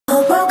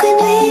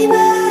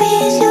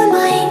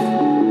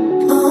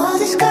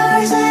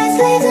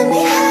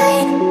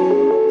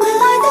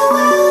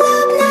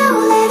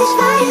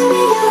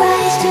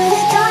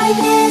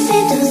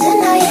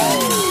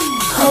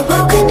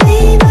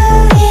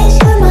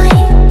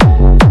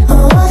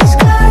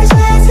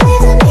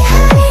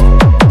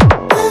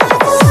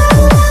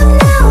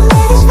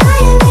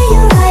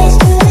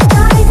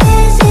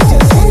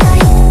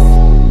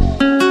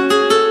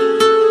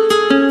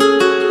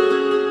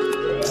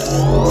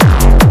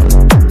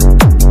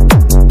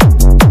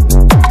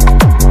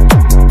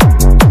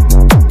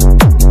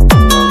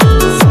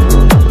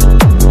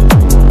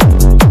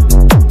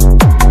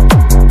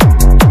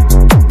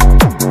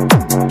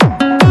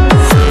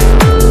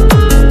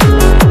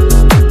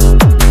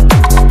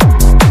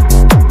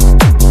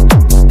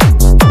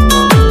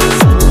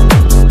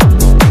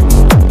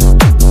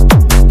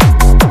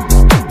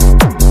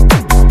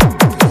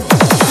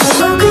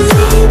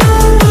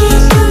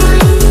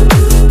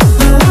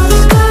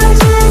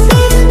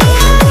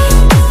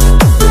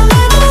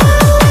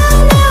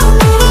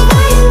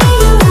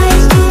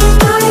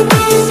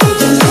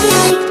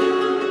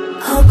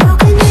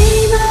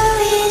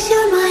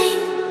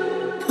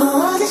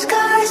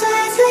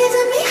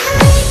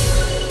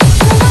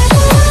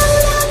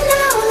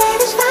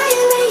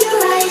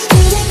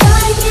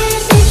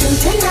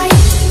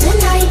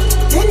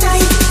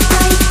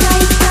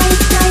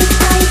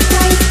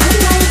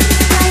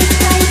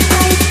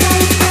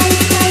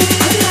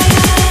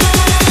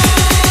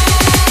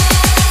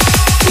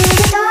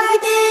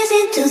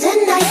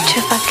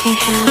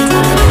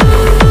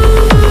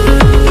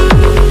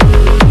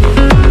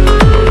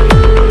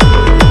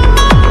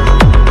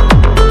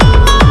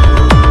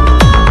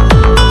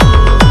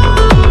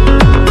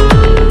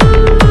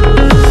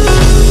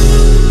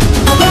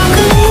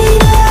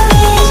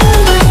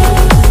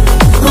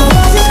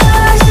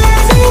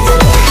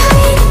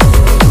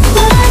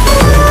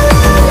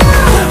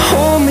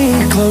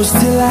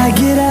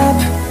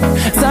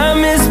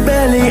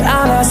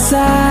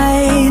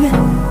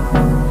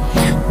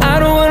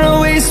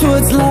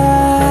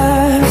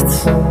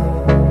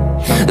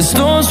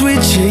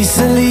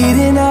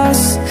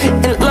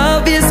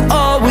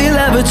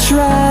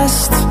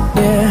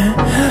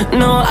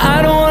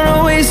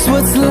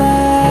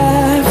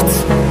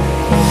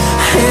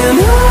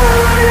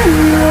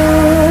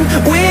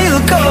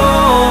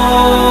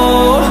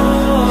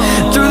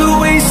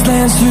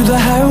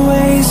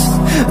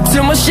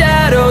till my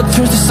shadow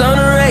turns to sun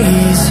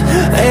rays.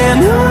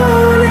 And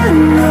on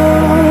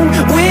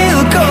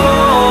we'll go,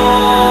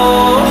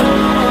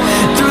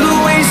 through the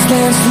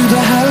wastelands, through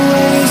the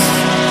highways,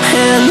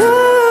 and on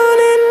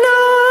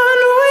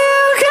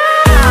we'll go.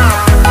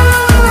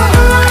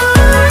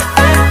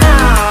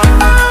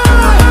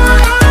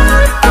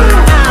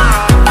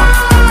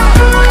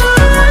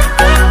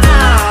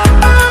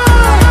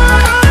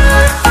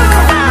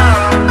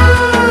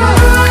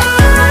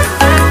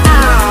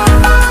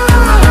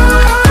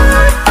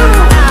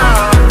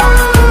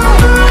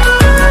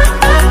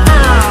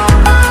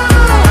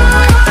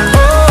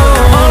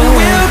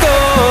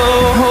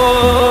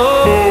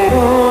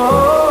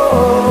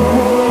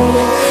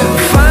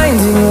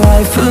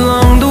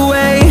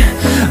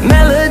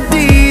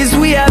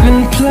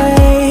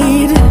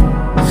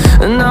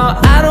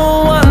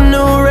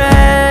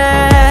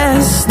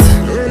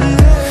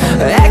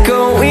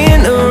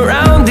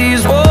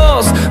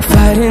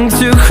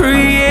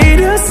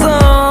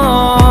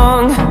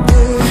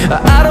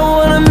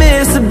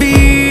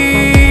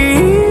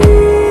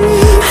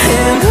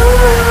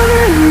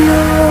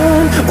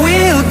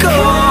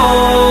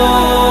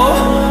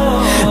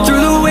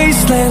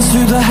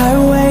 Through the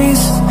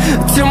highways,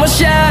 till my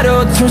shadow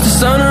turns to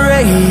sun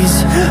rays.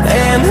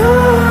 And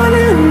on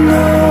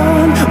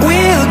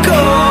we'll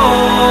go,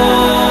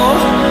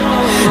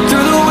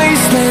 through the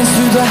wastelands,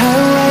 through the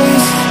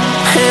highways,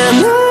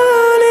 and on.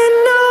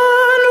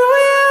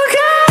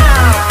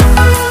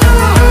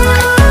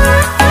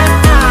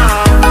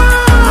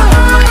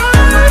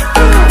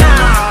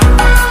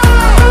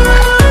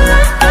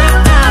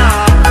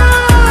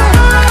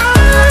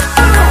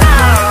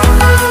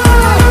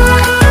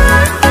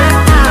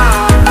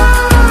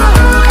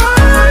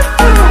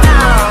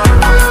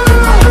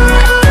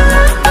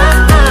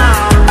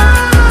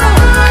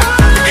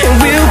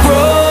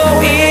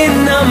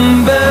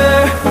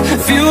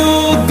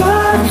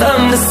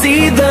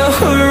 See the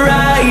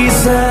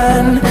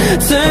horizon,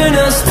 turn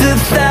us to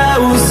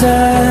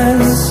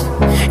thousands,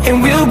 and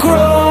we'll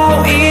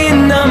grow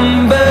in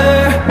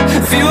number,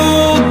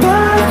 fueled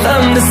by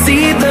them. To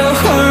see the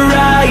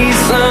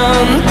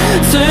horizon,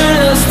 turn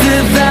us to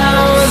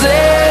thousands,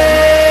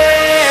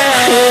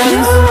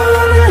 and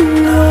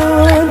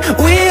on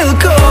we'll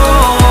go,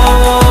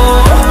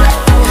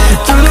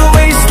 through the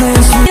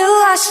wastelands. You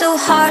are so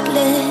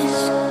heartless,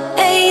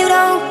 and you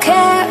don't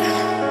care,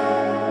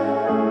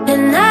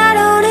 and I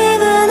don't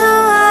even know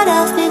what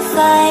I've been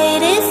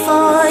fighting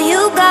for. You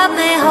got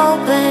me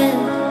hoping,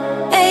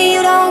 and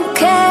you don't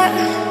care,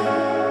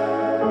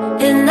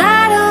 and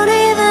I don't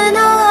even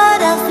know what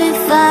I've been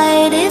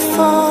fighting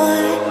for.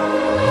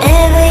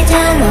 Every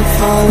time I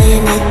fall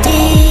in the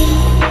deep,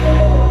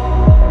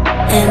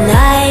 and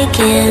I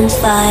can't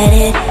fight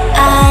it,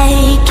 I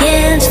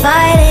can't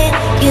fight it.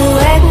 You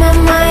wreck my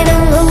mind,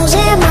 I'm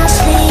losing my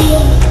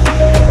sleep,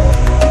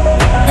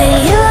 and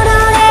you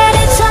know that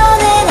it's all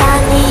that I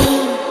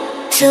need.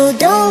 So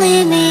don't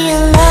leave me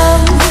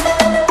alone.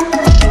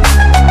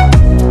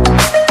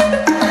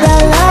 La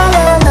la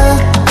la la.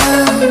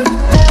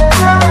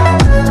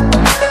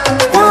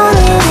 Don't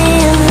leave me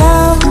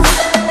alone.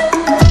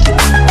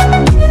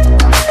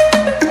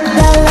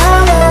 La la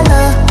la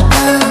la.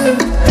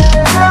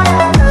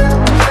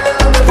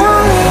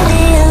 Don't leave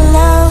me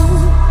alone.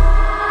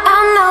 I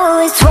know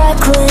it's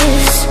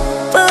reckless,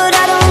 but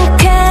I don't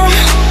care.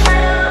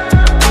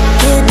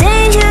 You're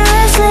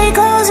dangerously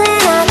close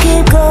and I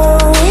keep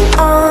going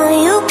on.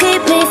 You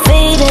keep me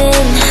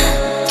fading,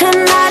 and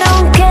I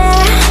don't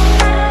care,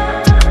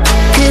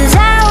 'cause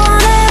I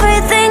want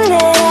everything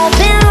that I've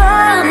been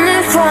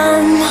running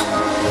from.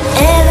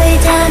 Every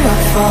time I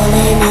fall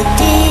in the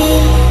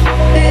deep,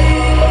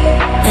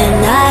 and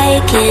I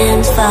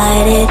can't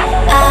fight it,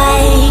 I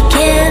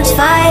can't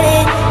fight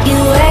it. You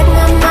wreck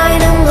my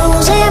mind, I'm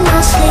losing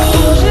my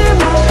sleep,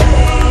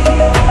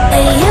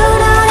 and you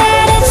know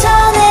that it's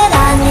all that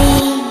I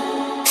need.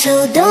 So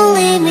don't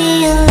leave me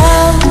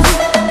alone.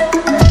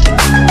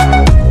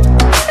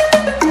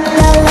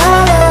 La la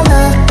la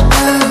la.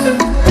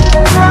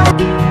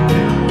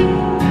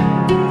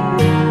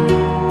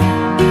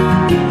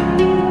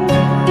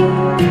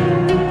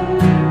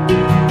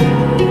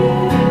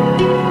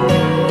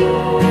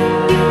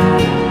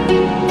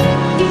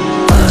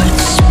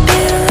 Words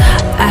spill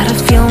out of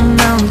your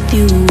mouth.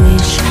 You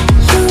wish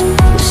you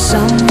were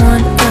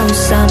someone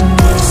else. I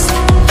miss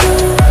you,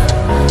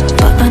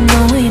 but I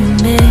know you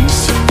miss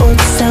your old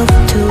self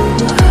too.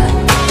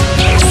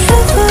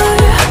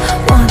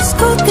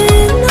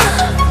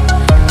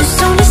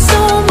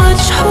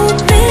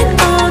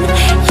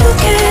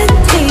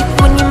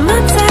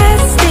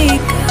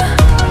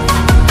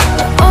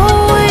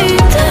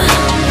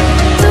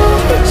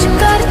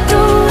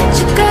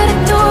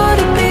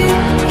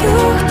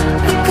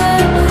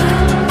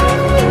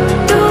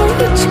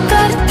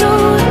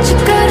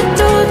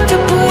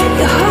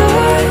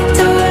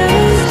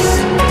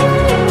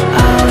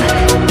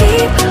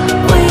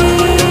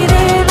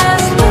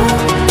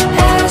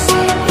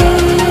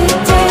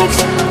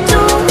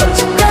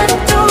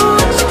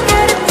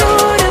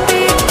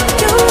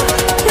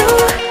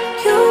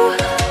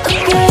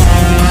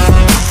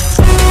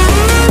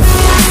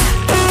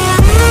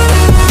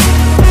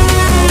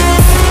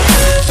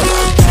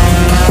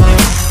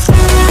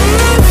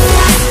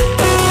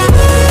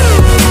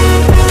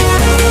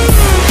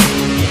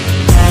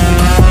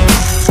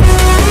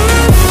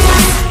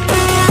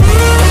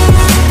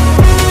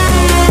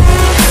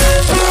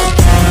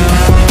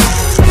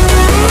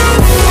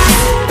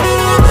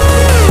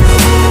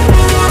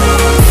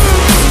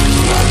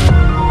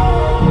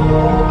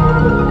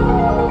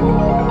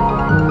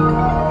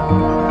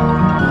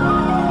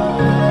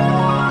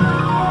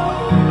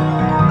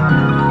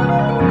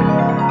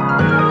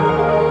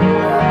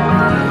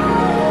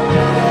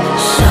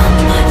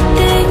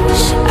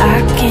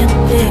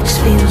 Olympics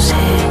feels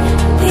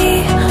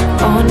heavy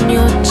on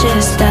your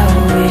chest. I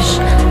wish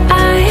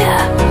I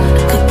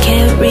could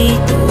carry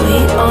the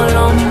weight all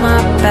on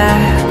my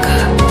back.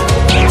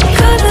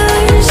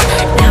 Colors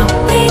now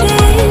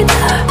faded.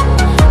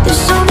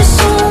 There's only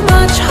so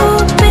much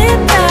hoping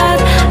that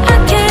I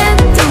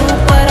can't do,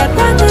 but I'd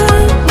rather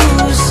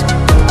lose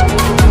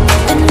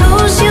than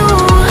lose you.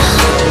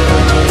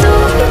 Do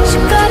what you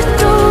gotta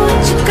do,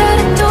 what you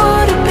gotta do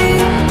to be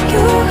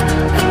you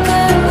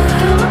again.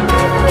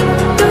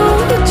 Do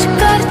what you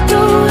gotta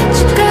do, what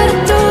you gotta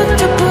do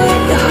to put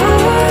your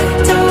heart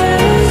to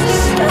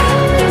rest.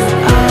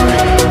 I'll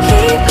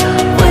keep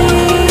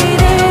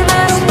waiting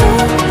as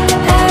long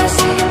as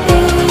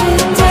it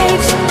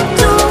takes.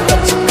 Do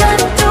what you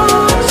gotta do,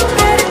 what you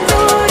gotta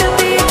do to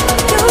be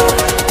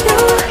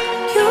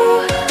you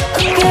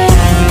again.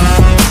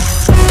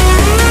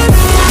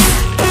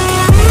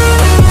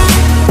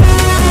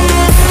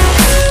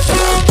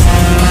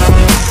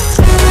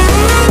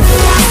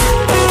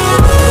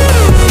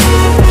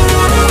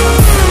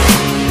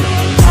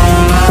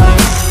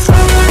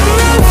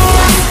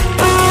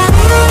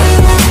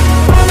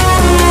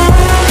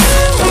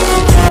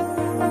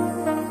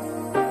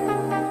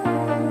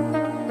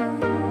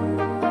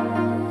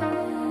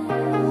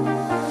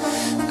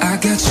 I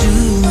got you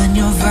and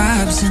your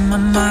vibes in my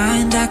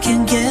mind, I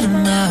can't get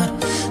them out,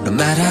 no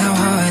matter how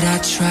hard I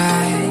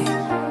try.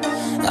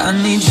 I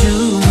need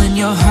you and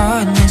your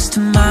heart next to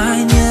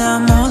mine, yeah,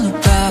 I'm all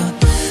about